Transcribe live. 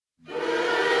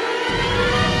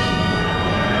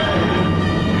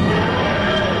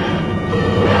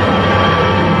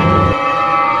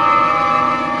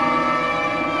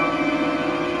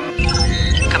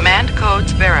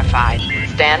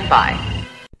Wi-Fi.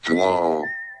 Hello.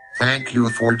 Thank you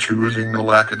for choosing the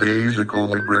Lackadaisical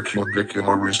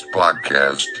Libricubicularist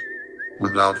podcast.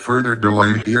 Without further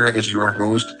delay, here is your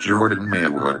host, Jordan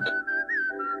Maywood.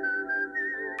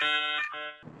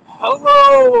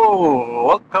 Hello!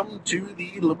 Welcome to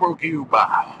the Liberal Cube.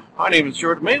 My name is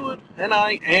Jordan Maywood, and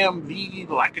I am the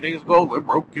Lackadaisical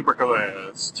Liberal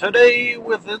Cubiculist. Today,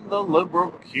 within the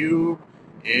Liberal Cube,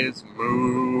 is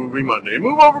Movie Monday.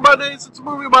 Move over Mondays, it's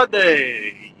Movie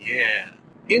Monday! Yeah.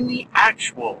 In the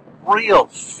actual, real,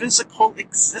 physical,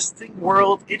 existing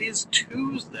world, it is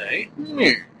Tuesday.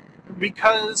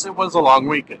 Because it was a long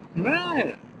weekend.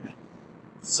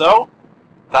 So,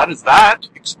 that is that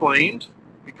explained.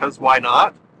 Because why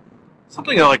not?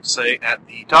 Something I like to say at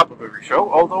the top of every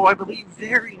show, although I believe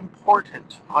very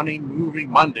important on a Movie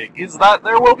Monday, is that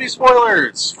there will be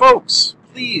spoilers. Folks,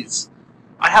 please.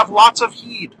 I have lots of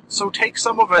heed, so take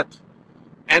some of it.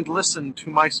 And listen to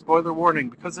my spoiler warning,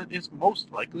 because it is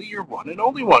most likely your one and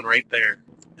only one right there.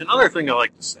 Another thing I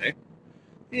like to say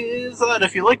is that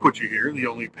if you like what you hear, the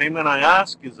only payment I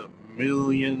ask is $1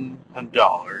 million.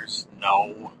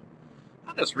 No.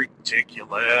 That is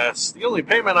ridiculous. The only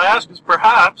payment I ask is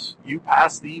perhaps you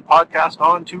pass the podcast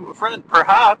on to a friend.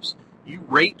 Perhaps you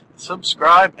rate,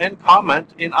 subscribe, and comment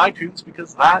in iTunes,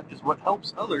 because that is what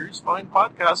helps others find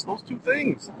podcasts. Those two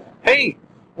things. Hey,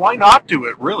 why not do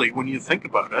it, really, when you think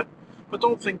about it? But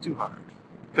don't think too hard,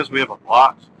 because we have a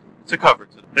lot to cover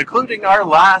today, including our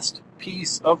last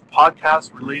piece of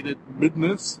podcast-related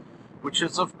business, which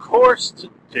is, of course,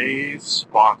 today's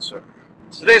sponsor.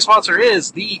 Today's sponsor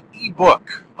is the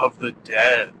ebook of the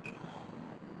dead.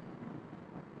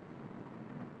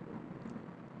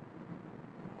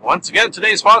 Once again,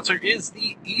 today's sponsor is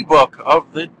the ebook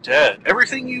of the dead.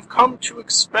 Everything you've come to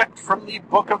expect from the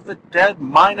Book of the Dead,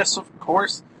 minus, of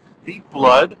course, the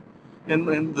blood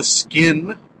and the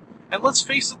skin, and let's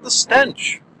face it, the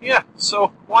stench. Yeah,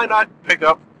 so why not pick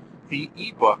up the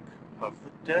ebook of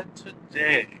the dead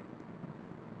today?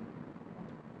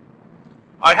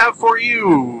 I have for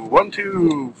you 1,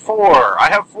 2, 4. I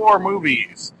have 4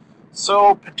 movies.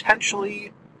 So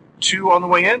potentially 2 on the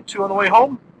way in, 2 on the way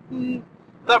home.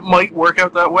 That might work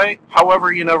out that way.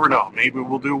 However, you never know. Maybe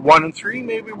we'll do 1 and 3.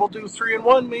 Maybe we'll do 3 and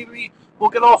 1. Maybe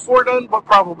we'll get all 4 done, but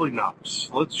probably not.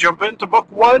 Let's jump into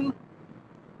book 1.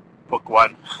 Book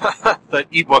 1. That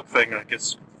ebook thing, I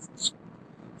guess,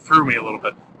 threw me a little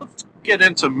bit. Let's get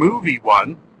into movie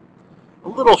 1. A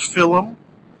little film.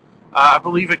 I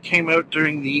believe it came out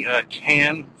during the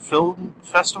Cannes Film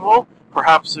Festival.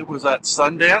 Perhaps it was at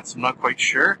Sundance. I'm not quite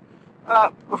sure.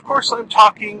 Of course, I'm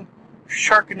talking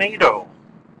Sharknado.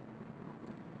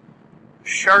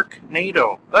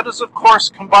 Sharknado. That is, of course,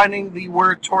 combining the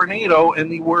word tornado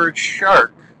and the word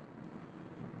shark.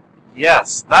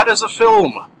 Yes, that is a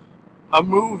film. A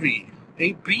movie.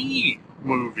 A B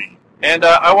movie. And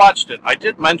I watched it. I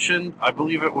did mention, I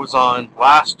believe it was on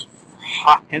last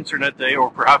Hot Internet Day,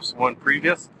 or perhaps one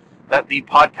previous, that the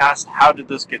podcast How Did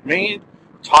This Get Made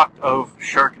talked of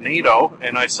Sharknado,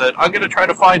 and I said, I'm going to try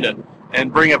to find it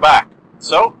and bring it back.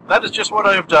 So, that is just what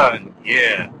I have done.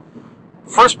 Yeah.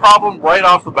 First problem right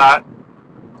off the bat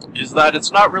is that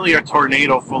it's not really a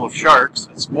tornado full of sharks.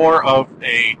 It's more of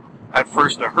at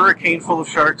first a hurricane full of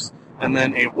sharks, and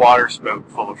then a waterspout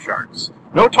full of sharks.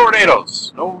 No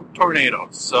tornadoes. No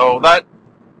tornadoes. So that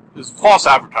is false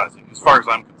advertising, as far as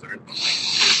I'm concerned.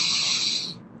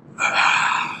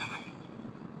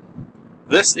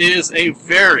 This is a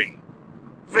very,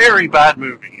 very bad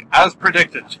movie, as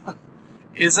predicted.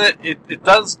 Is it? It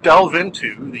does delve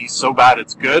into the so bad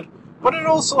it's good, but it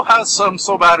also has some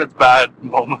so bad it's bad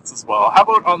moments as well. How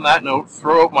about on that note,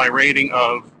 throw out my rating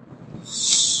of...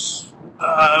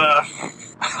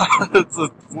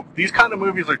 these kind of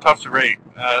movies are tough to rate.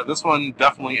 This one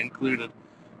definitely included.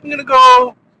 I'm going to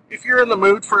go... If you're in the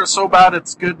mood for a so bad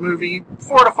it's good movie,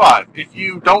 4 out of 5. If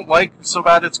you don't like so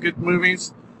bad it's good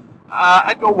movies,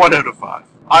 I'd go 1 out of 5.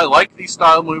 I like these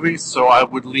style movies, so I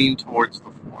would lean towards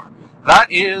the 4.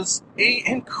 That is an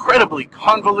incredibly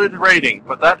convoluted rating,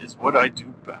 but that is what I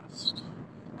do best.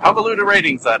 Convoluted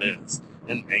ratings, that is.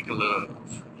 And make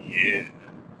love. Yeah.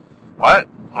 What?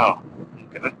 Oh,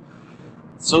 okay.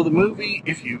 So the movie,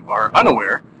 if you are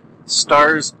unaware,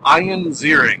 stars Ian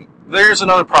Ziering. There's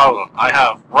another problem I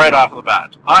have right off the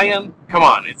bat. Ian, come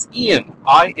on, it's Ian.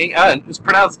 I-A-N is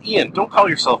pronounced Ian. Don't call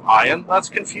yourself Ian. That's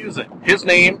confusing. His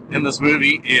name in this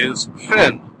movie is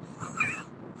Finn.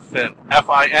 Finn.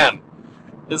 F-I-N.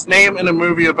 His name in a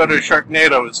movie about a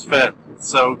Sharknado is Finn.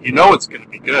 So you know it's going to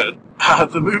be good.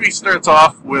 The movie starts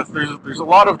off with, there's a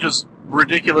lot of just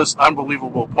ridiculous,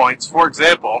 unbelievable points. For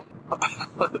example,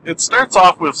 it starts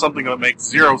off with something that makes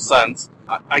zero sense.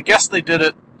 I guess they did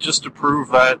it just to prove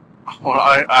that, well,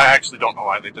 I actually don't know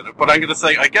why they did it, but I'm going to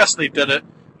say, I guess they did it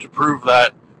to prove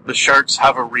that the sharks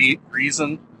have a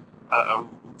reason, a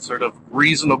sort of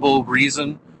reasonable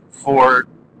reason for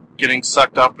getting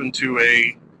sucked up into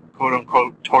a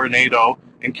quote-unquote tornado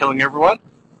and killing everyone,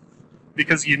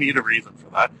 because you need a reason for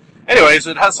that. Anyways,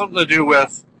 it has something to do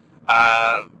with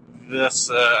this,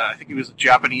 I think he was a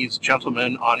Japanese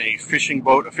gentleman on a fishing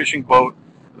boat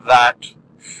that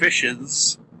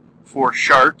fishes for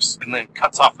sharks and then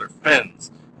cuts off their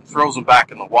fins and throws them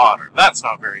back in the water. That's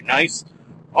not very nice.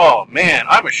 Oh man,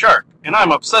 I'm a shark and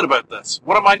I'm upset about this.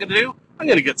 What am I going to do? I'm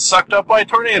going to get sucked up by a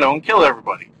tornado and kill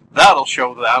everybody. That'll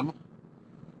show them.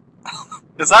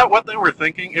 Is that what they were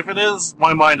thinking? If it is,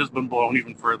 my mind has been blown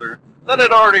even further than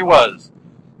it already was.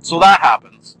 So that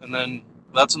happens, and then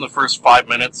that's in the first 5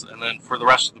 minutes, and then for the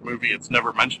rest of the movie it's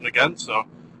never mentioned again, so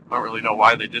I don't really know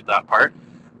why they did that part.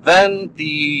 Then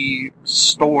the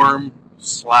storm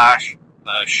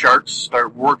 / sharks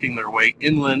start working their way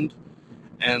inland,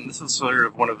 and this is sort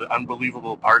of one of the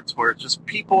unbelievable parts where it's just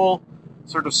people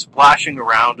sort of splashing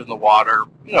around in the water,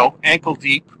 ankle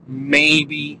deep,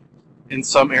 maybe in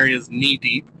some areas knee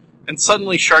deep, and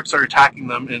suddenly sharks are attacking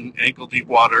them in ankle deep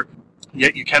water,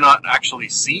 yet you cannot actually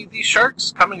see these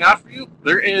sharks coming after you.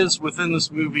 There is, within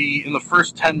this movie, in the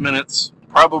first 10 minutes,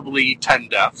 probably 10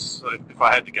 deaths, if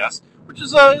I had to guess, which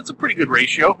is it's a pretty good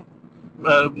ratio.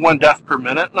 1 death per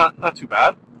minute, not too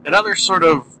bad. Another sort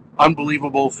of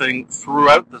unbelievable thing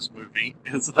throughout this movie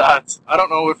is that, I don't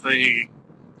know if they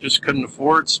just couldn't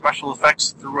afford special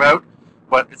effects throughout,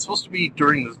 but it's supposed to be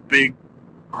during this big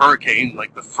hurricane,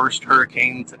 like the first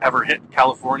hurricane to ever hit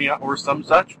California or some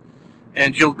such,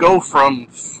 and you'll go from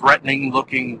threatening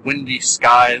looking windy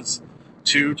skies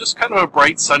to just kind of a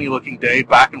bright sunny looking day,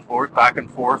 back and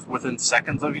forth within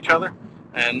seconds of each other,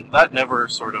 and that never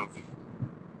sort of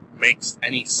makes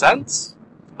any sense.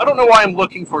 I don't know why I'm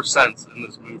looking for sense in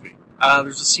this movie.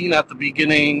 There's a scene at the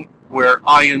beginning where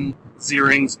Ian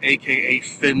Ziering's, aka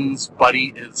Finn's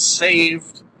buddy, is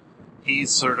saved.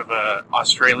 He's sort of a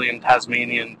Australian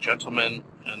Tasmanian gentleman,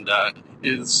 and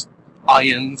is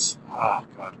Ian's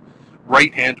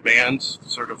right-hand man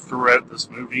sort of throughout this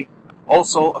movie.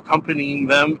 Also accompanying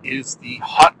them is the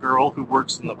hot girl who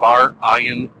works in the bar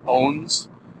Ian owns.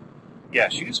 Yeah,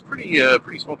 she's pretty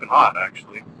smoking hot,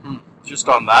 actually. Just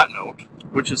on that note,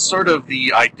 which is sort of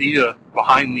the idea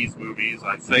behind these movies,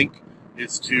 I think,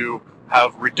 is to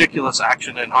have ridiculous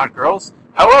action and hot girls.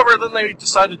 However, then they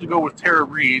decided to go with Tara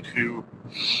Reid, who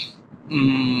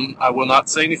I will not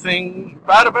say anything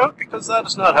bad about, because that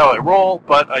is not how I roll,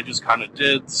 but I just kind of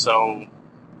did, so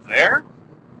there.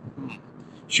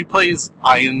 She plays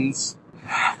Ian's,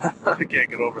 I can't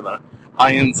get over that,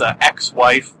 Ian's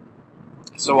ex-wife.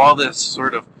 So all this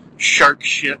sort of shark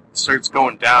shit starts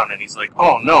going down, and he's like,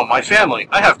 oh no, my family,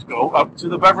 I have to go up to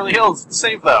the Beverly Hills and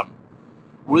save them.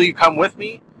 Will you come with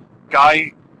me?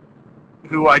 Guy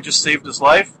who I just saved his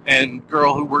life, and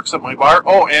girl who works at my bar.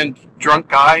 Oh, and drunk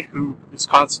guy who is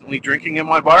constantly drinking in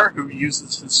my bar, who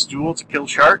uses his stool to kill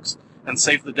sharks and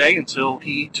save the day until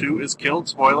he too is killed.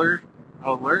 Spoiler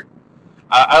alert.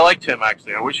 I liked him,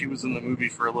 actually. I wish he was in the movie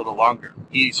for a little longer.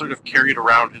 He sort of carried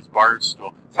around his bar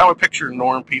stool. It's how I picture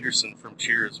Norm Peterson from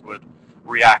Cheers would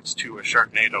react to a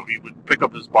Sharknado. He would pick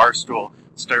up his bar stool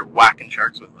and start whacking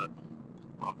sharks with it.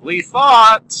 Lovely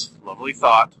thought. Lovely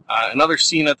thought. Another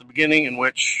scene at the beginning in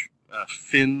which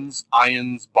Finn's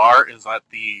Ian's bar is at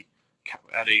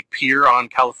a pier on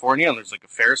California, and there's like a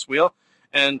Ferris wheel,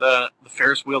 and the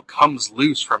Ferris wheel comes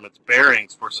loose from its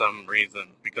bearings for some reason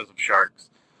because of sharks,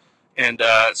 and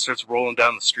it starts rolling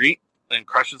down the street and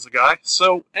crushes the guy.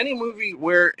 So any movie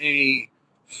where a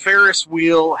Ferris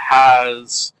wheel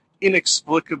has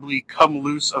inexplicably come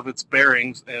loose of its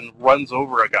bearings and runs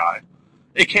over a guy,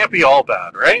 it can't be all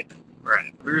bad, right?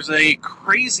 Right. There's a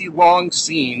crazy long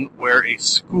scene where a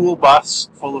school bus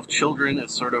full of children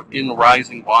is sort of in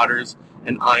rising waters,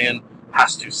 and Ian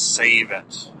has to save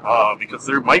it. Because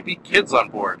there might be kids on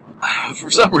board.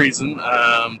 For some reason,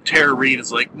 Tara Reid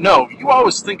is like, no, you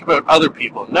always think about other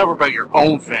people, never about your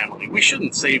own family. We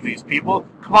shouldn't save these people.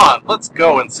 Come on, let's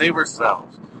go and save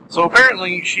ourselves. So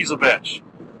apparently, she's a bitch.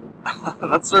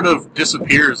 That sort of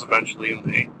disappears eventually in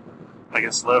the, I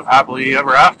guess, live happily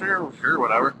ever after, sure,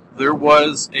 whatever. There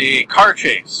was a car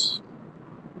chase.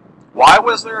 Why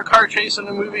was there a car chase in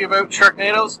a movie about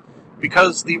Sharknadoes?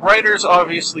 Because the writers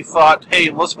obviously thought, hey,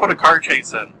 let's put a car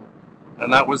chase in.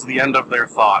 And that was the end of their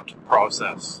thought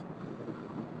process.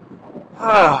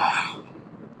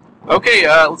 Okay,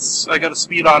 I gotta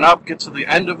speed on up, get to the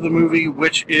end of the movie,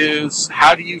 which is,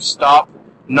 how do you stop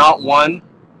not 1,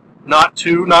 not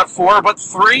 2, not 4, but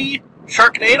 3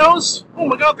 Sharknadoes? Oh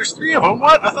my god, there's 3 of them.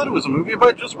 What? I thought it was a movie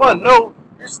about just one. No,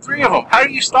 there's 3 of them. How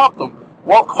do you stop them?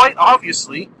 Well, quite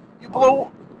obviously, you blow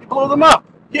them up.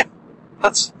 Yeah,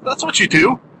 that's what you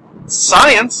do.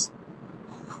 Science.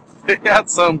 They had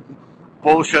some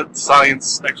bullshit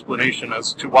science explanation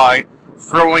as to why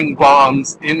throwing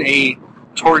bombs in a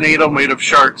tornado made of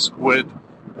sharks would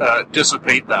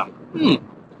dissipate them.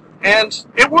 And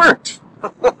it worked.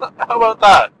 How about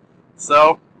that?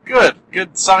 So, good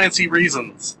Sciency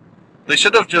Reasons. They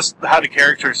should have just had a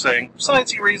character saying,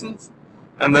 Sciency Reasons,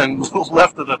 and then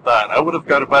left it at that. I would have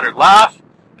got a better laugh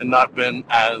and not been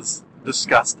as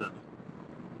disgusted.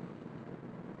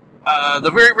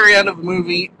 The very, very end of the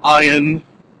movie, Ian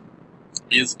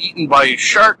is eaten by a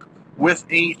shark with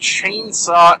a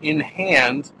chainsaw in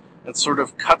hand and sort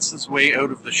of cuts his way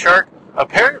out of the shark.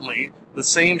 Apparently, the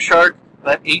same shark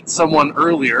that ate someone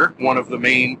earlier, one of the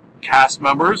main cast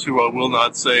members, who I will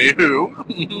not say who,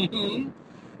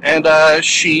 and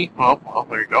she, well,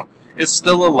 there you go, is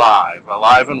still alive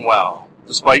and well,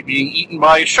 despite being eaten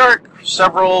by a shark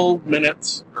several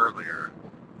minutes earlier.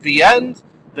 The end,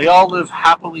 they all live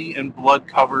happily and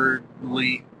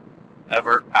blood-coveredly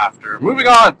ever after. Moving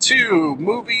on to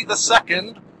movie the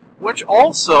second, which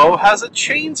also has a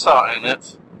chainsaw in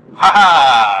it.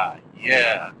 Ha-ha!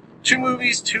 Yeah. 2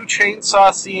 movies, 2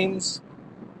 chainsaw scenes.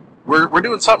 We're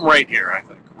doing something right here, I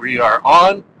think. We are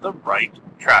on the right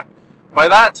track. By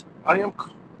that, I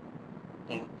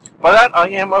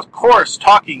am, of course,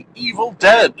 talking Evil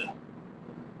Dead,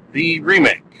 the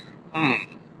remake.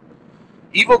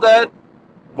 Evil Dead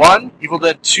 1, Evil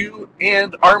Dead 2,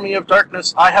 and Army of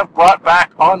Darkness I have brought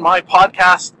back on my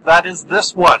podcast. That is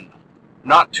this one.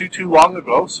 Not too long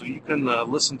ago, so you can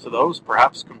listen to those,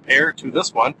 perhaps compare to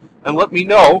this one, and let me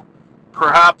know,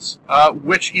 perhaps,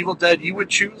 which Evil Dead you would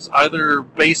choose, either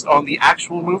based on the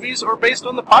actual movies or based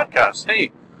on the podcast.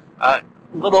 Hey,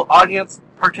 little audience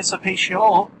participation,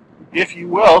 if you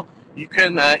will. You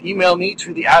can email me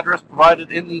to the address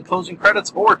provided in the closing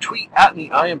credits or tweet at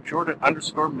me. I am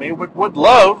Jordan_Maywood. Would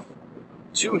love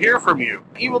to hear from you.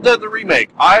 Evil Dead the Remake.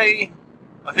 I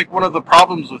think one of the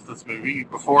problems with this movie,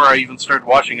 before I even started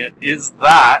watching it, is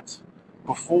that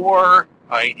before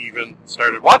I even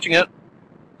started watching it,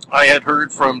 I had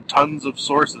heard from tons of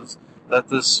sources that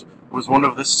this was one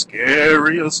of the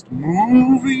scariest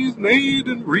movies made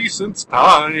in recent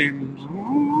times.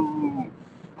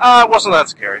 It wasn't that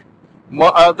scary.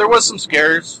 There was some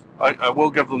scares, I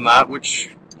will give them that, which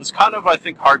is kind of, I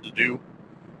think, hard to do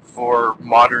for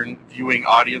modern viewing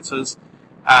audiences.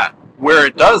 Where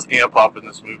it does amp up in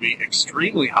this movie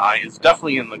extremely high is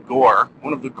definitely in the gore.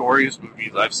 One of the goriest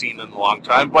movies I've seen in a long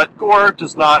time, but gore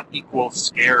does not equal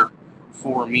scare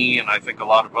for me and I think a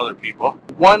lot of other people.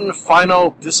 One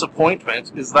final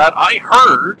disappointment is that I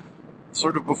heard,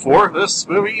 sort of before this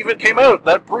movie even came out,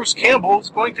 that Bruce Campbell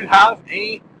is going to have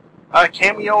a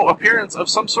cameo appearance of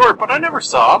some sort, but I never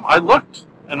saw him. I looked.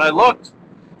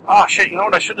 Ah, shit, you know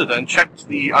what I should have done? Checked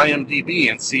the IMDb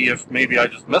and see if maybe I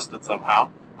just missed it somehow.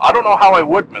 I don't know how I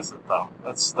would miss it, though.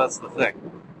 That's the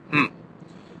thing.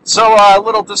 So, a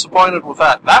little disappointed with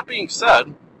that. That being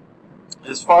said,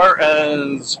 as far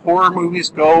as horror movies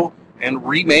go and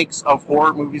remakes of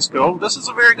horror movies go, this is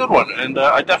a very good one, and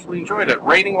I definitely enjoyed it.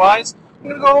 Rating-wise, I'm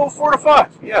going to go 4 to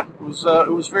 5. Yeah, it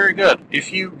was very good.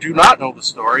 If you do not know the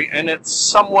story, and it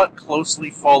somewhat closely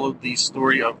followed the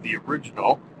story of the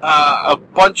original, a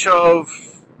bunch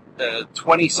of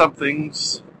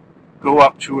 20-somethings go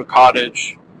up to a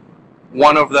cottage.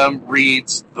 One of them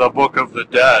reads the Book of the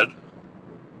Dead,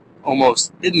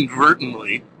 almost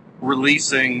inadvertently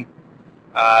releasing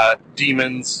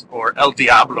demons, or El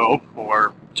Diablo,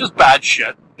 or just bad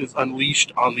shit is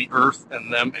unleashed on the earth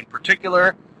and them in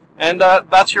particular. And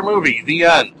that's your movie. The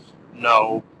end.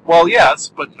 No. Well, yes,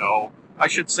 but no. I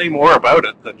should say more about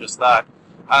it than just that.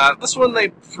 This one,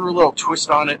 they threw a little twist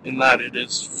on it in that it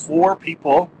is 4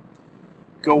 people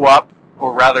go up,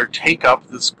 or rather take up,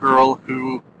 this girl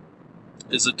who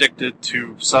is addicted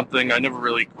to something. I never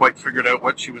really quite figured out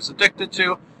what she was addicted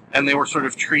to, and they were sort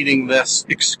of treating this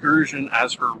excursion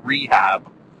as her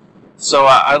rehab. So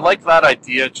I like that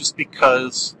idea just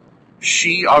because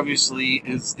she obviously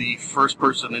is the first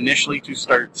person initially to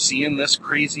start seeing this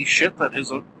crazy shit that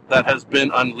has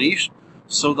been unleashed.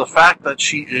 So the fact that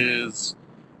she is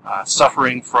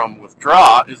suffering from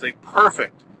withdrawal is a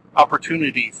perfect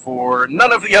opportunity for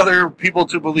none of the other people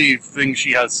to believe things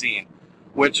she has seen,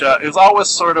 which is always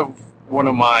sort of one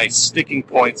of my sticking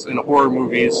points in horror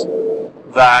movies,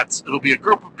 that it'll be a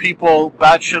group of people,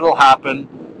 bad shit will happen,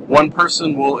 one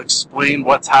person will explain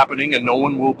what's happening and no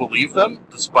one will believe them,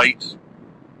 despite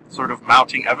sort of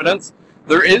mounting evidence.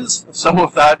 There is some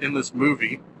of that in this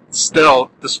movie, still,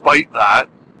 despite that,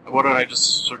 why don't I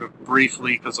just sort of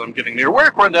briefly, because I'm getting near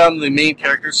work, run down the main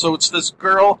characters. So it's this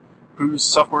girl who's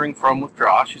suffering from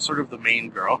withdrawal. She's sort of the main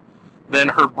girl. Then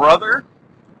her brother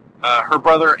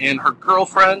and her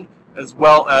girlfriend, as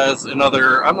well as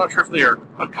another, I'm not sure if they are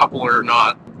a couple or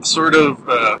not, sort of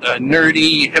a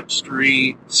nerdy,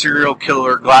 hipstery, serial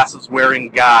killer, glasses-wearing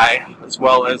guy, as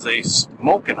well as a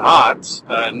smoking hot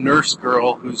nurse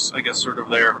girl who's, I guess, sort of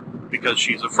there because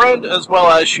she's a friend, as well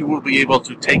as she will be able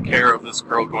to take care of this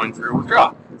girl going through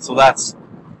withdrawal. So that's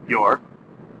your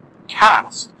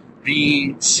cast.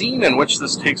 The scene in which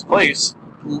this takes place,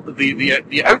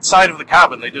 the outside of the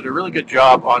cabin, they did a really good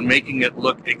job on making it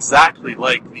look exactly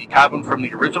like the cabin from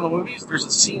the original movies. There's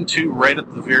a scene, too, right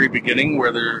at the very beginning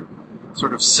where they're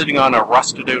sort of sitting on a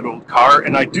rusted-out old car,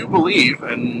 and I do believe,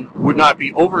 and would not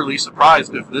be overly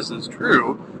surprised if this is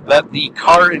true, that the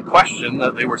car in question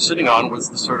that they were sitting on was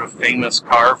the sort of famous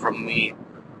car from the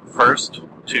first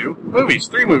two movies,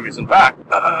 3 movies, in fact.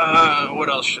 What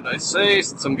else should I say?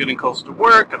 Since I'm getting close to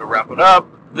work, gotta wrap it up.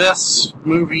 This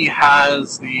movie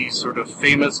has the sort of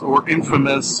famous or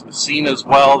infamous scene as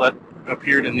well that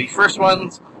appeared in the first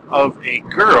ones of a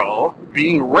girl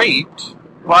being raped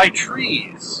by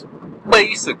trees,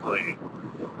 basically.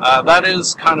 That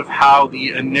is kind of how the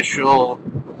initial,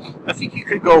 I think you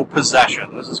could go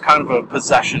possession. This is kind of a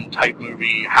possession type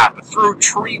movie happened through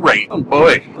tree rape. Oh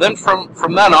boy. Then from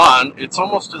then on, it's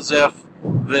almost as if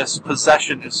this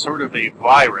possession is sort of a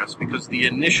virus, because the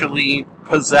initially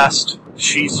possessed,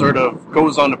 she sort of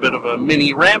goes on a bit of a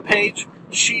mini rampage.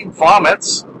 She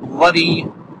vomits bloody,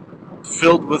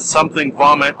 filled with something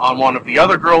vomit on one of the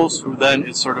other girls, who then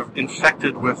is sort of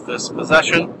infected with this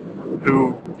possession,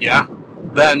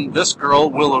 then this girl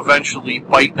will eventually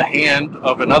bite the hand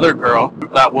of another girl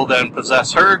that will then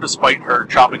possess her, despite her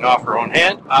chopping off her own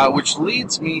hand, which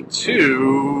leads me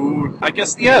to, I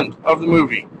guess, the end of the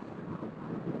movie,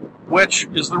 which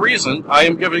is the reason I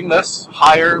am giving this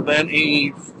higher than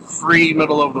a free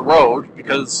middle of the road,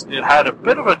 because it had a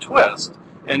bit of a twist.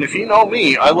 And if you know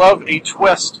me, I love a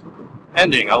twist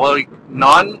ending. I like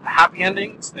non-happy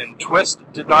endings and twist,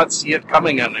 did not see it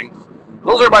coming endings.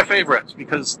 Those are my favorites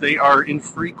because they are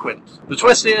infrequent. The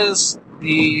twist is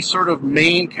the sort of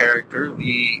main character,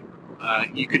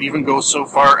 you could even go so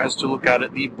far as to look at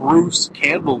it, the Bruce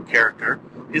Campbell character,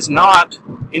 is not,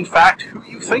 in fact, who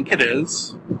you think it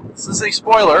is. This is a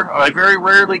spoiler. I very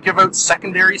rarely give out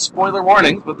secondary spoiler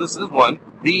warnings, but this is one.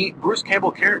 The Bruce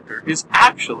Campbell character is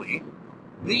actually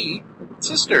the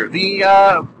sister.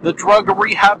 The drug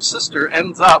rehab sister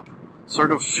ends up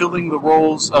sort of filling the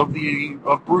roles of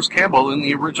Bruce Campbell in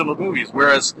the original movies,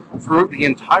 whereas throughout the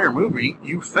entire movie,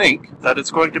 you think that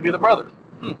it's going to be the brother.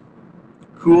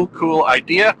 Cool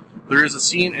idea. There is a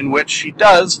scene in which she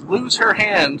does lose her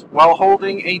hand while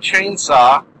holding a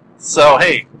chainsaw. So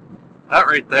hey, that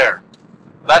right there,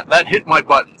 that hit my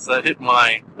buttons. That hit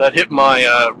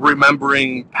my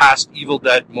remembering past Evil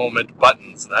Dead moment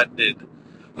buttons. That did.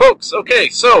 Folks, okay,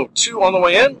 so 2 on the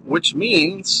way in, which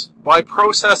means, by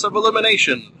process of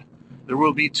elimination, there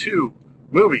will be 2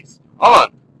 movies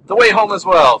on the way home as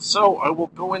well. So I will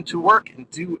go into work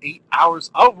and do 8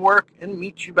 hours of work and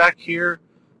meet you back here,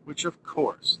 which of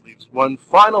course leaves one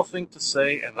final thing to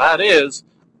say, and that is,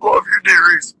 love you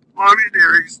dearies, love you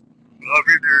dearies, love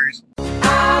you dearies.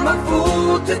 I'm a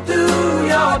fool to do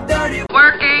your dirty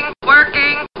working.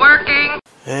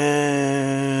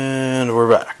 And we're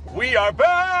back. We are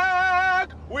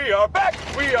back! We are back!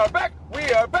 We are back!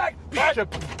 We are back!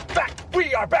 Back!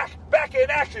 We are back! Back in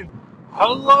action!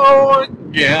 Hello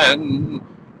again.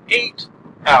 8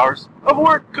 hours of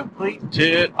work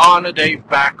completed on a day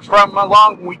back from a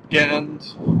long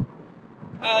weekend.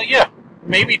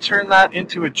 Maybe turn that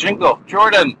into a jingle.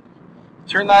 Jordan,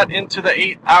 turn that into the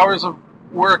 8 hours of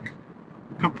work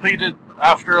completed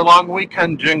after a long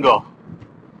weekend jingle.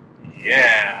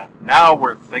 Yeah, now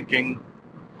we're thinking.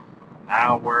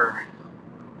 Now we're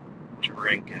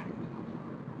drinking.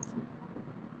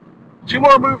 2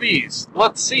 more movies.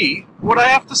 Let's see what I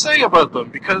have to say about them,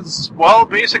 because, well,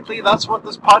 basically that's what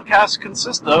this podcast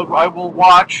consists of. I will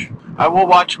watch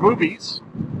movies.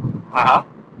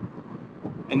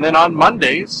 And then on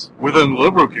Mondays, within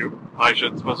LibroCube, I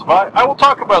should specify, I will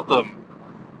talk about them.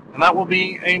 And that will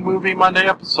be a Movie Monday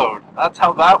episode. That's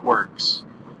how that works.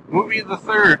 Movie the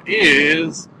third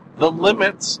is The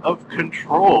Limits of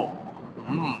Control.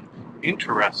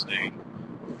 Interesting.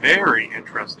 Very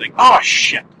interesting. Oh,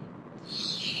 shit.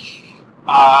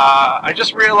 I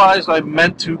just realized I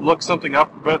meant to look something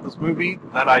up about this movie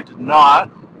that I did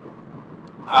not.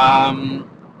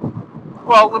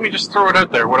 Well, let me just throw it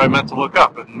out there, what I meant to look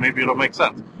up, and maybe it'll make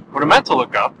sense. What I meant to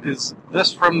look up is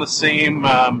this from the same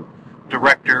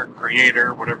director,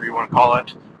 creator, whatever you want to call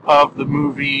it, of the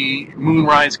movie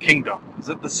Moonrise Kingdom. Is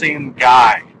it the same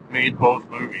guy made both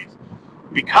movies?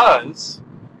 Because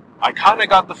I kind of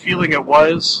got the feeling it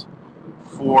was,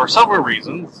 for several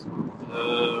reasons.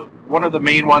 One of the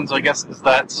main ones, I guess, is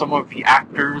that some of the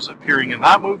actors appearing in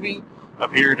that movie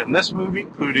appeared in this movie,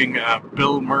 including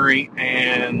Bill Murray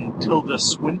and Tilda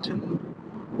Swinton.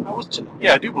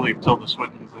 I do believe Tilda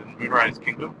Swinton's in Moonrise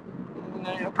Kingdom.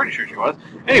 I'm pretty sure she was.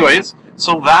 Anyways,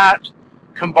 so that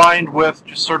combined with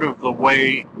just sort of the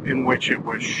way in which it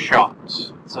was shot.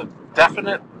 It's a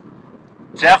definite,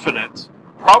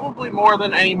 probably more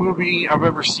than any movie I've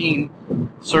ever seen,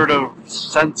 sort of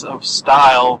sense of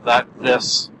style that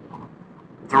this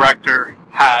director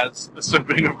has,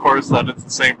 assuming, of course, that it's the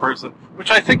same person,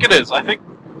 which I think it is. I'm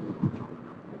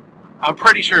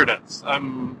pretty sure it is.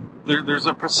 There's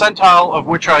a percentile of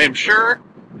which I am sure,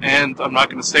 and I'm not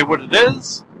going to say what it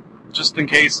is, just in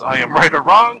case I am right or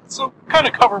wrong, so kind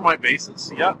of cover my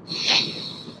bases, yeah.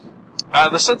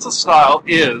 The sense of style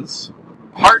is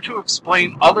hard to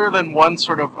explain other than one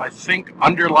sort of, I think,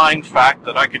 underlying fact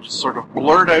that I could just sort of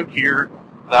blurt out here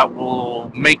that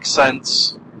will make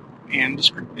sense in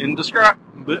describing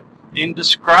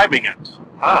it.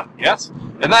 Yes.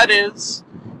 And that is,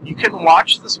 you can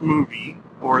watch this movie,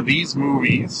 or these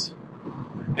movies,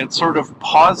 and sort of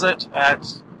pause it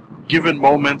at given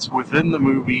moments within the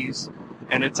movies,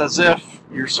 and it's as if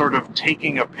you're sort of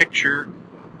taking a picture,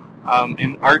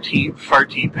 an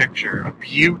arty-farty picture, a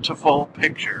beautiful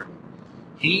picture.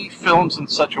 He films in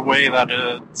such a way that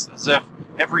it's as if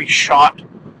every shot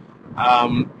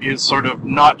is sort of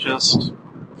not just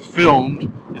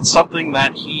filmed, it's something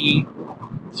that he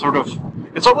sort of,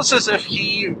 it's almost as if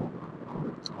he,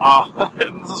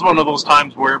 this is one of those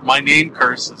times where my name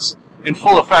curse is in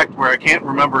full effect, where I can't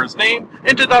remember his name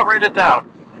and did not write it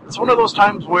down. It's one of those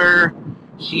times where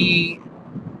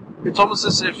it's almost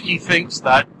as if he thinks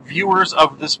that viewers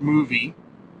of this movie,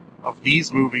 of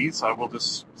these movies, I will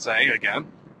just say again,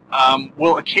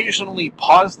 will occasionally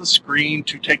pause the screen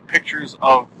to take pictures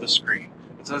of the screen.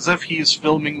 It's as if he's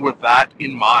filming with that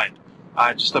in mind.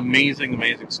 Just amazing,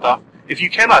 amazing stuff. If you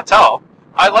cannot tell,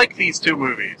 I like these two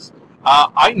movies.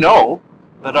 I know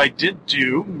that I did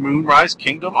do Moonrise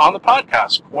Kingdom on the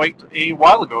podcast quite a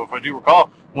while ago, if I do recall,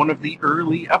 one of the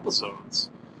early episodes.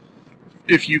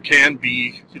 If you can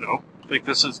be, I think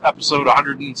this is episode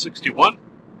 161.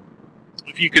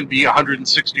 If you can be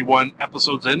 161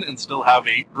 episodes in and still have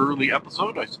an early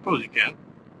episode, I suppose you can.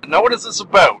 Now, what is this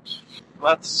about?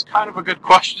 That's kind of a good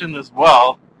question as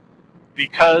well,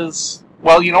 because,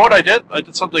 well, you know what I did? I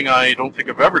did something I don't think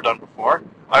I've ever done before.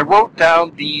 I wrote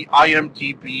down the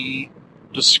IMDb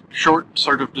short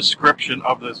sort of description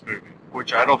of this movie,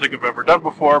 which I don't think I've ever done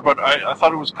before, but I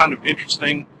thought it was kind of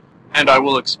interesting, and I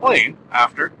will explain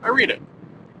after I read it.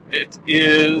 It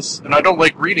is, and I don't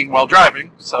like reading while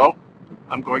driving, so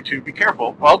I'm going to be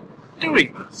careful while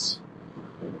doing this.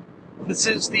 This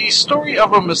is the story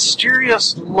of a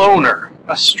mysterious loner,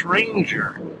 a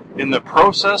stranger, in the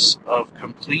process of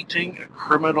completing a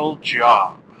criminal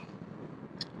job.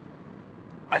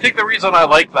 I think the reason I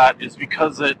like that is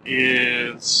because it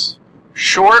is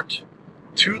short,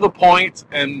 to the point,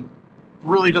 and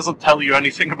really doesn't tell you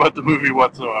anything about the movie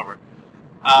whatsoever.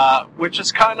 Which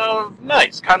is kind of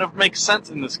nice, kind of makes sense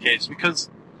in this case, because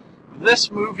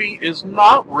this movie is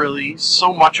not really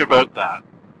so much about that.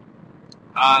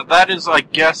 That is, I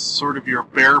guess, sort of your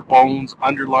bare bones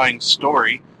underlying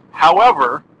story.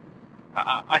 However,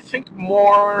 I think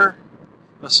a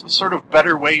sort of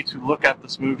better way to look at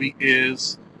this movie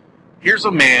is, here's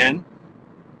a man,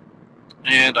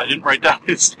 and I didn't write down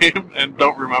his name and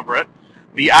don't remember it,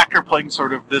 the actor playing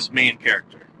sort of this main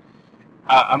character.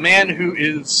 A man who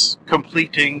is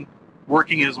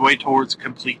working his way towards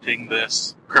completing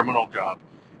this criminal job.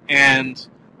 And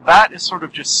that is sort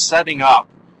of just setting up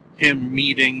him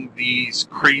meeting these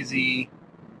crazy,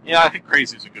 I think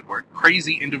crazy is a good word,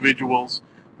 crazy individuals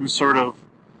who sort of,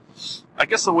 I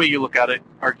guess the way you look at it,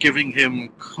 are giving him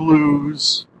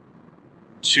clues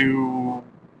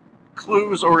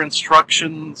or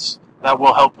instructions that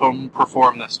will help him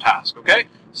perform this task, okay?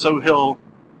 So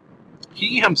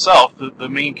he himself, the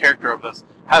main character of this,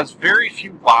 has very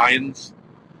few lines.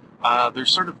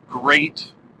 There's sort of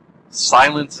great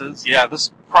silences. Yeah,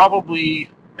 this probably,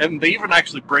 and they even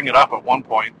actually bring it up at one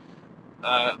point.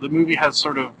 The movie has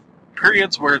sort of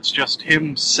periods where it's just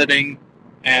him sitting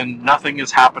and nothing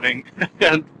is happening,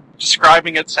 and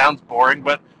describing it sounds boring,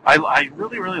 but I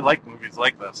really, really like movies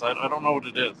like this. I don't know what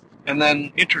it is. And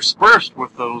then interspersed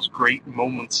with those great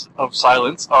moments of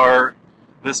silence are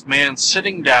this man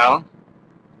sitting down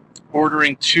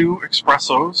ordering 2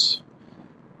 espressos.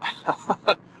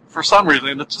 For some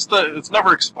reason, it's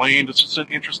never explained. It's just an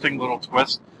interesting little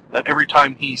twist that every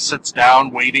time he sits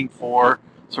down waiting for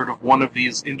sort of one of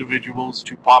these individuals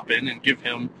to pop in and give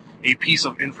him a piece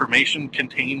of information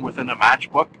contained within a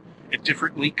matchbook, a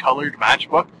differently colored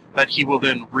matchbook that he will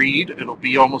then read. It'll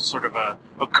be almost sort of a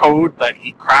code that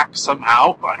he cracks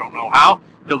somehow. I don't know how.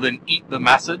 He'll then eat the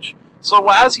message. So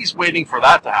as he's waiting for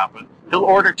that to happen, he'll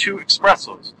order 2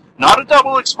 espressos. Not a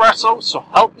double espresso, so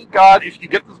help me God, if you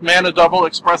get this man a double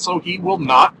espresso, he will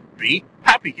not be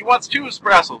happy. He wants 2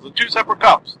 espressos in 2 separate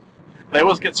cups. They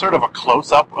always get sort of a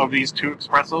close-up of these 2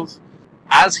 espressos.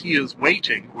 As he is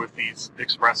waiting with these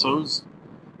espressos,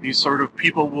 these sort of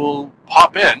people will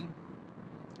pop in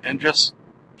and just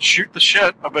shoot the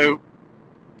shit about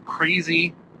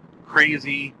crazy,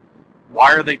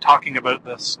 why are they talking about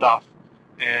this stuff?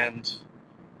 And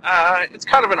it's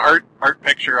kind of an art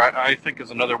picture, I think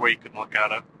is another way you can look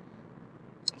at it.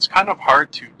 It's kind of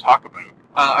hard to talk about.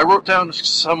 I wrote down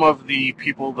some of the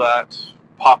people that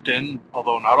popped in,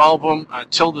 although not all of them.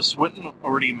 Tilda Swinton,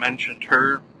 already mentioned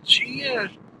her. She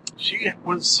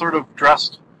was sort of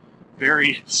dressed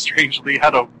very strangely,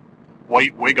 had a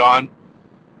white wig on,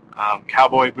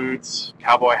 cowboy boots,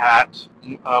 cowboy hat,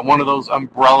 one of those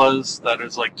umbrellas that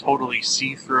is like totally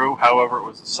see-through, however it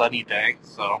was a sunny day,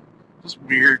 so just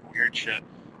weird shit.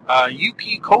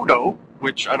 Yuki Kodo,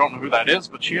 which I don't know who that is,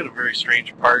 but she had a very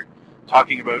strange part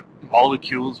talking about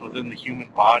molecules within the human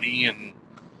body, and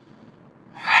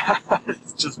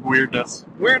it's just weirdness,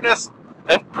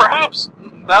 and perhaps,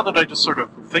 now that I just sort of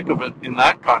think of it in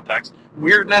that context,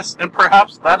 weirdness, and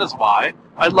perhaps that is why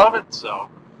I love it so.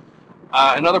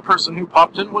 Another person who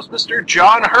popped in was Mr.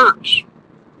 John Hurt.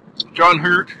 John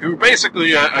Hurt, who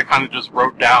basically I kind of just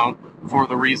wrote down for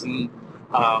the reason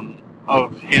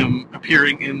of him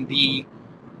appearing in the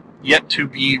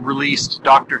yet-to-be-released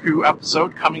Doctor Who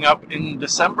episode coming up in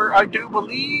December, I do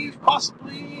believe,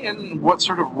 possibly, and what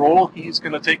sort of role he's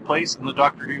going to take place in the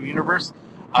Doctor Who universe.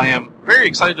 I am very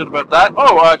excited about that.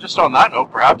 Oh, just on that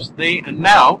note, perhaps, they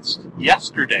announced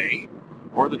yesterday,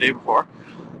 or the day before,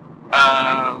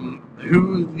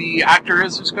 who the actor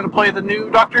is who's going to play the new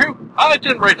Doctor Who. I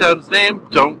didn't write down his name,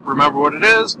 don't remember what it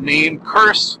is. Name,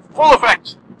 curse, full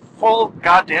effect. Full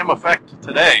goddamn effect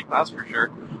today, that's for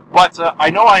sure. But I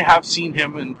know I have seen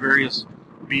him in various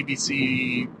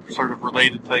BBC sort of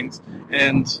related things,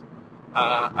 and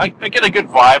I get a good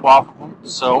vibe off of him,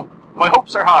 so my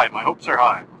hopes are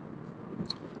high.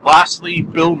 Lastly,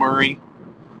 Bill Murray,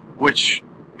 which,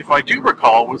 if I do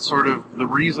recall, was sort of the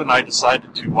reason I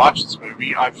decided to watch this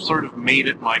movie. I've sort of made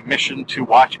it my mission to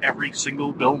watch every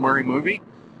single Bill Murray movie,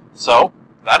 so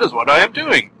that is what I am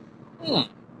doing.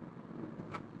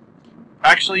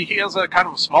 Actually, he has a kind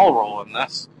of a small role in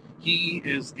this. He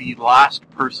is the last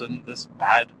person this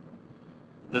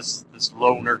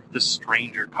loner, this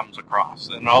stranger comes across.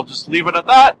 And I'll just leave it at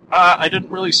that. I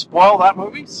didn't really spoil that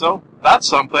movie, so that's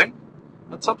something.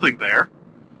 That's something there.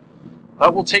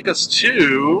 That will take us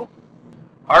to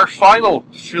our final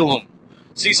film.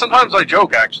 See, sometimes I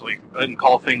joke, actually, and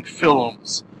call things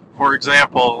films. For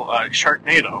example,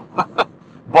 Sharknado.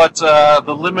 But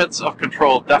the Limits of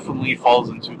Control definitely falls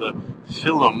into the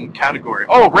film category.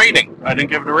 Oh, rating. I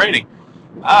didn't give it a rating.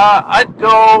 I'd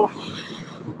go,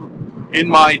 in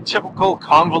my typical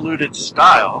convoluted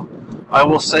style, I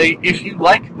will say, if you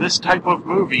like this type of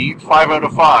movie, 5 out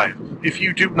of 5. If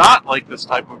you do not like this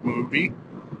type of movie,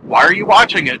 why are you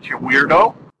watching it, you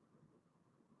weirdo?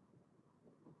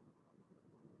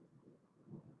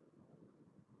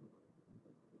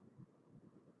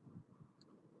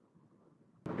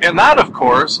 And that, of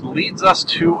course, leads us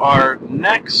to our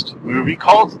next movie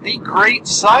called The Great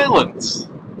Silence.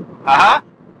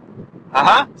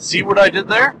 See what I did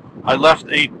there? I left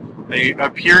a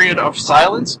period of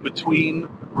silence between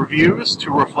reviews to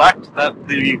reflect that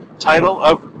the title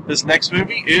of this next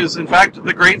movie is, in fact,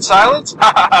 The Great Silence.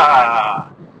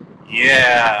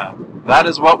 Yeah, that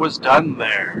is what was done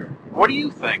there. What do you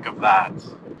think of that?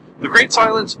 The Great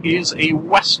Silence is a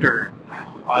Western.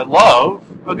 I love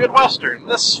a good Western.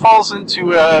 This falls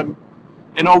into an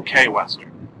okay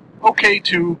Western. Okay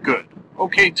to good.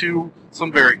 Okay to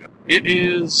some very good. It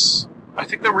is, I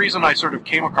think the reason I sort of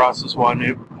came across this one,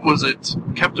 it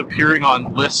kept appearing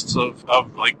on lists of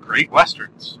like, great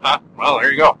Westerns. Well,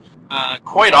 there you go.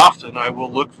 Quite often I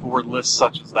will look for lists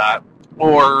such as that,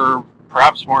 or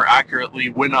perhaps more accurately,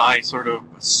 when I sort of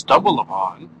stumble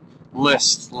upon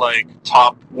lists like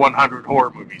top 100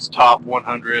 horror movies, top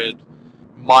 100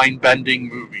 mind-bending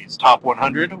movies, top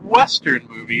 100 Western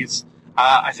movies.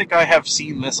 I think I have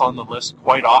seen this on the list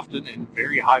quite often in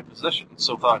very high positions,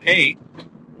 so thought, hey,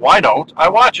 why don't I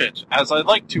watch it, as I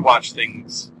like to watch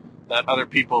things that other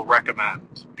people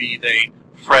recommend, be they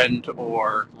friend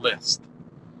or list.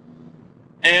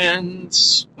 And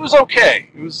it was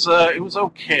okay. It was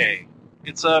okay.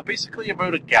 It's basically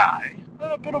about a guy,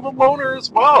 a bit of a loner as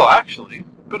well, actually.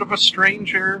 A bit of a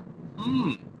stranger.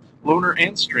 Loner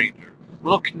and stranger.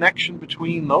 Little connection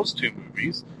between those two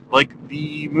movies. Like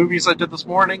the movies I did this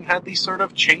morning had the sort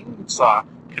of chainsaw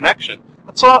connection.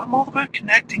 That's all. I'm all about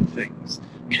connecting things.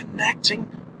 Connecting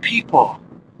people.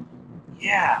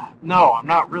 Yeah. No, I'm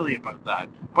not really about that.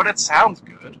 But it sounds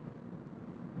good.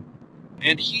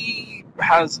 And he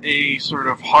has a sort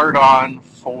of hard-on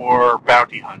for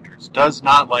bounty hunters. Does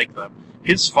not like them.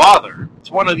 His father,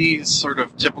 it's one of these sort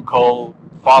of typical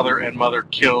father and mother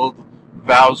killed,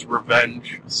 vows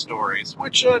revenge stories,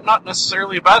 which not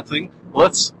necessarily a bad thing.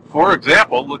 Let's, for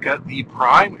example, look at the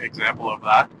prime example of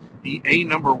that. The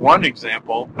number one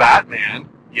example, Batman.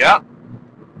 Yeah.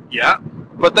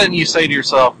 But then you say to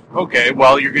yourself, okay,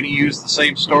 well, you're going to use the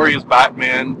same story as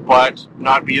Batman, but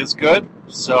not be as good.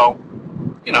 So,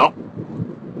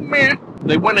 meh.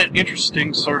 They went an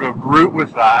interesting sort of route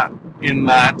with that, in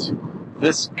that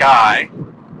this guy,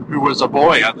 who was a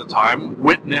boy at the time,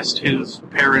 witnessed his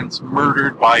parents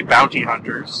murdered by bounty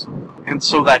hunters. And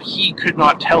so that he could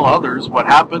not tell others what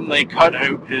happened, they cut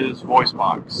out his voice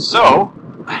box. So,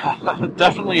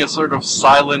 definitely a sort of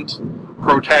silent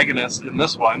protagonist in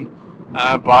this one,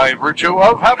 by virtue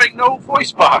of having no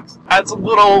voice box. Adds a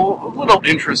little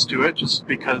interest to it, just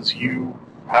because you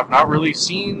have not really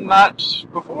seen that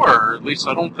before, or at least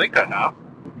I don't think I have.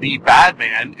 The bad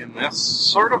man in this,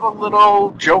 sort of a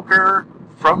little Joker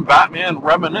from Batman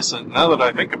reminiscent, now that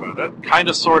I think about it.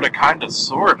 Kinda, sorta.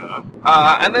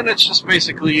 And then it's just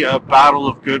basically a battle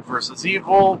of good versus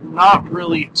evil. Not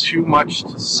really too much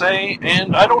to say,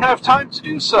 and I don't have time to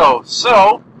do so.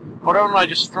 So, why don't I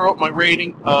just throw out my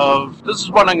rating of, this is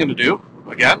what I'm going to do.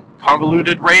 Again,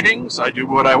 convoluted ratings. I do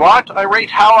what I want. I rate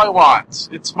how I want.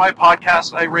 It's my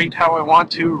podcast. I rate how I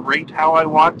want to. Rate how I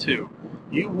want to.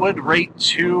 You would rate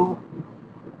too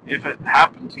if it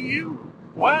happened to you?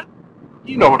 What?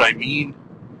 You know what I mean.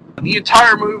 The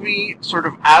entire movie, sort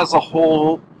of as a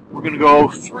whole, we're going to go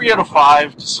 3 out of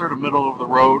 5, just sort of middle of the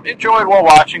road. Enjoyed while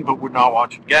watching, but would not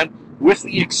watch it again, with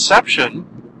the exception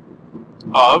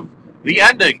of the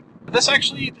ending. This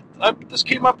actually, this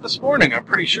came up this morning, I'm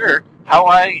pretty sure, how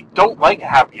I don't like a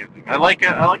happy ending. I like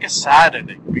a sad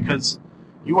ending, because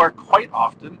you are quite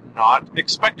often not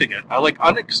expecting it. I like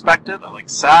unexpected, I like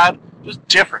sad, just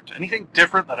different. Anything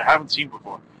different that I haven't seen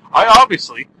before. I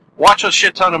obviously watch a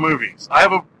shit ton of movies. I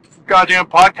have a goddamn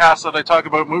podcast that I talk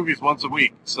about movies once a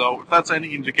week, so if that's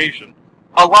any indication,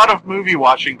 a lot of movie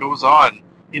watching goes on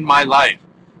in my life.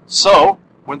 So,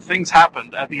 when things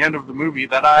happened at the end of the movie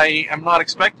that I am not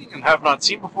expecting and have not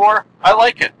seen before, I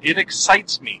like it. It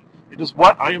excites me. It is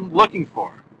what I am looking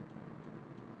for.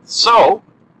 So,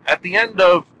 at the end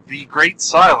of The Great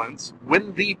Silence,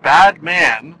 when the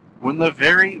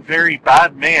very, very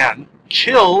bad man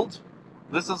killed,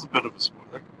 this is a bit of a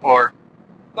spoiler, or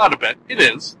not a bit, it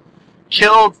is,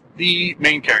 killed the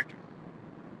main character.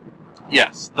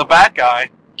 Yes, the bad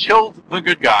guy killed the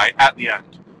good guy at the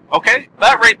end. Okay,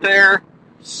 that right there,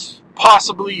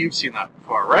 possibly you've seen that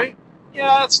before, right?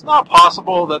 Yeah, it's not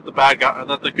possible that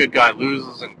the good guy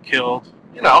loses and killed.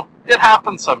 It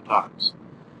happens sometimes.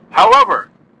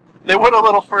 However, they went a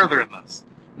little further in this.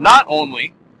 Not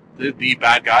only did the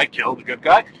bad guy kill the good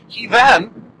guy, he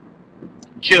then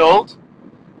killed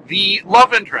the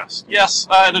love interest. Yes,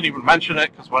 I didn't even mention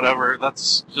it, because whatever,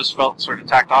 that's just felt sort of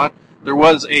tacked on. There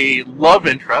was a love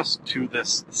interest to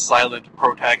this silent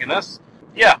protagonist.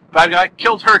 Yeah, bad guy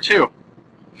killed her too.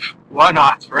 Why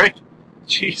not, right?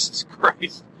 Jesus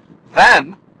Christ.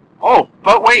 Then,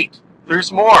 but wait,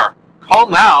 there's more. Call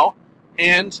now,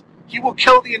 and he will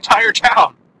kill the entire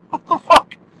town. What the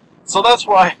fuck? So that's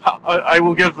why I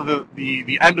will give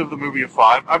the end of the movie a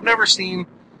 5. I've never seen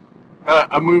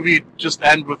a movie just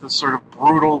end with a sort of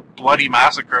brutal, bloody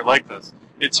massacre like this.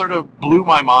 It sort of blew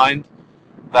my mind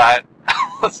that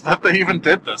that they even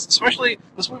did this. Especially,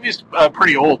 this movie's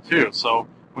pretty old too, so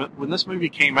when this movie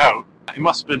came out, it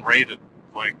must have been rated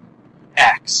like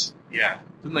X. Yeah.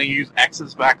 Didn't they use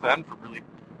X's back then for really,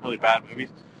 really bad movies?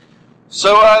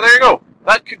 So there you go.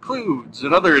 That concludes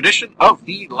another edition of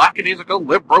the Lackadaisical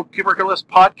Librocuberculous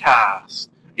podcast.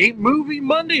 A Movie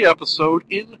Monday episode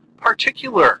in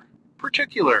particular.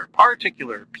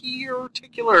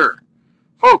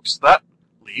 Folks, that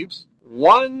leaves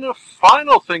one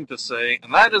final thing to say,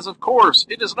 and that is, of course,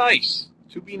 it is nice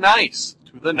to be nice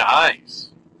to the nice.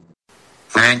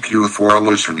 Thank you for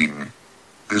listening.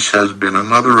 This has been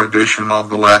another edition of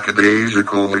the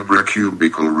Lackadaisical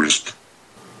Librocubicularist.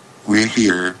 We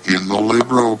here in the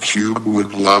LibroCube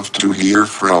would love to hear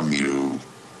from you.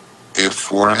 If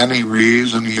for any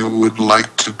reason you would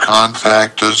like to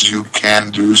contact us, you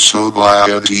can do so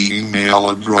via the email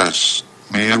address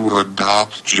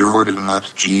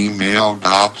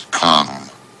maywood.jordan@gmail.com.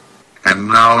 And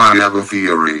now I have a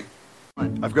theory.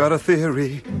 I've got a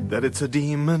theory that it's a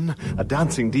demon, a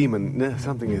dancing demon. No,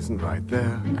 something isn't right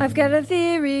there. I've got a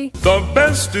theory. The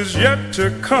best is yet to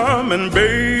come, and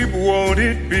babe, won't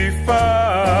it be fine?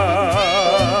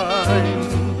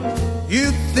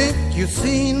 You think you've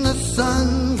seen the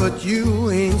sun, but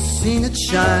you ain't seen it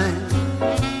shine.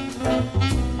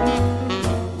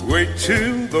 Wait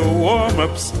till the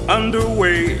warm-up's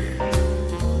underway.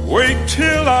 Wait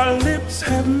till our lips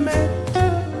have met.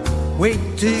 Wait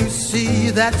till you see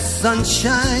that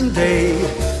sunshine day.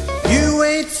 You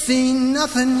ain't seen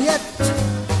nothing yet.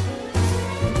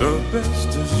 The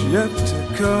best is yet to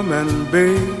come, and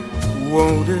babe,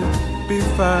 won't it be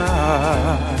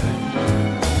fine?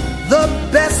 The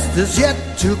best is yet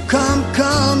to come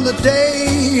the day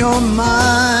you're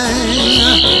mine.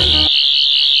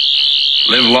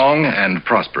 Live long and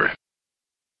prosper.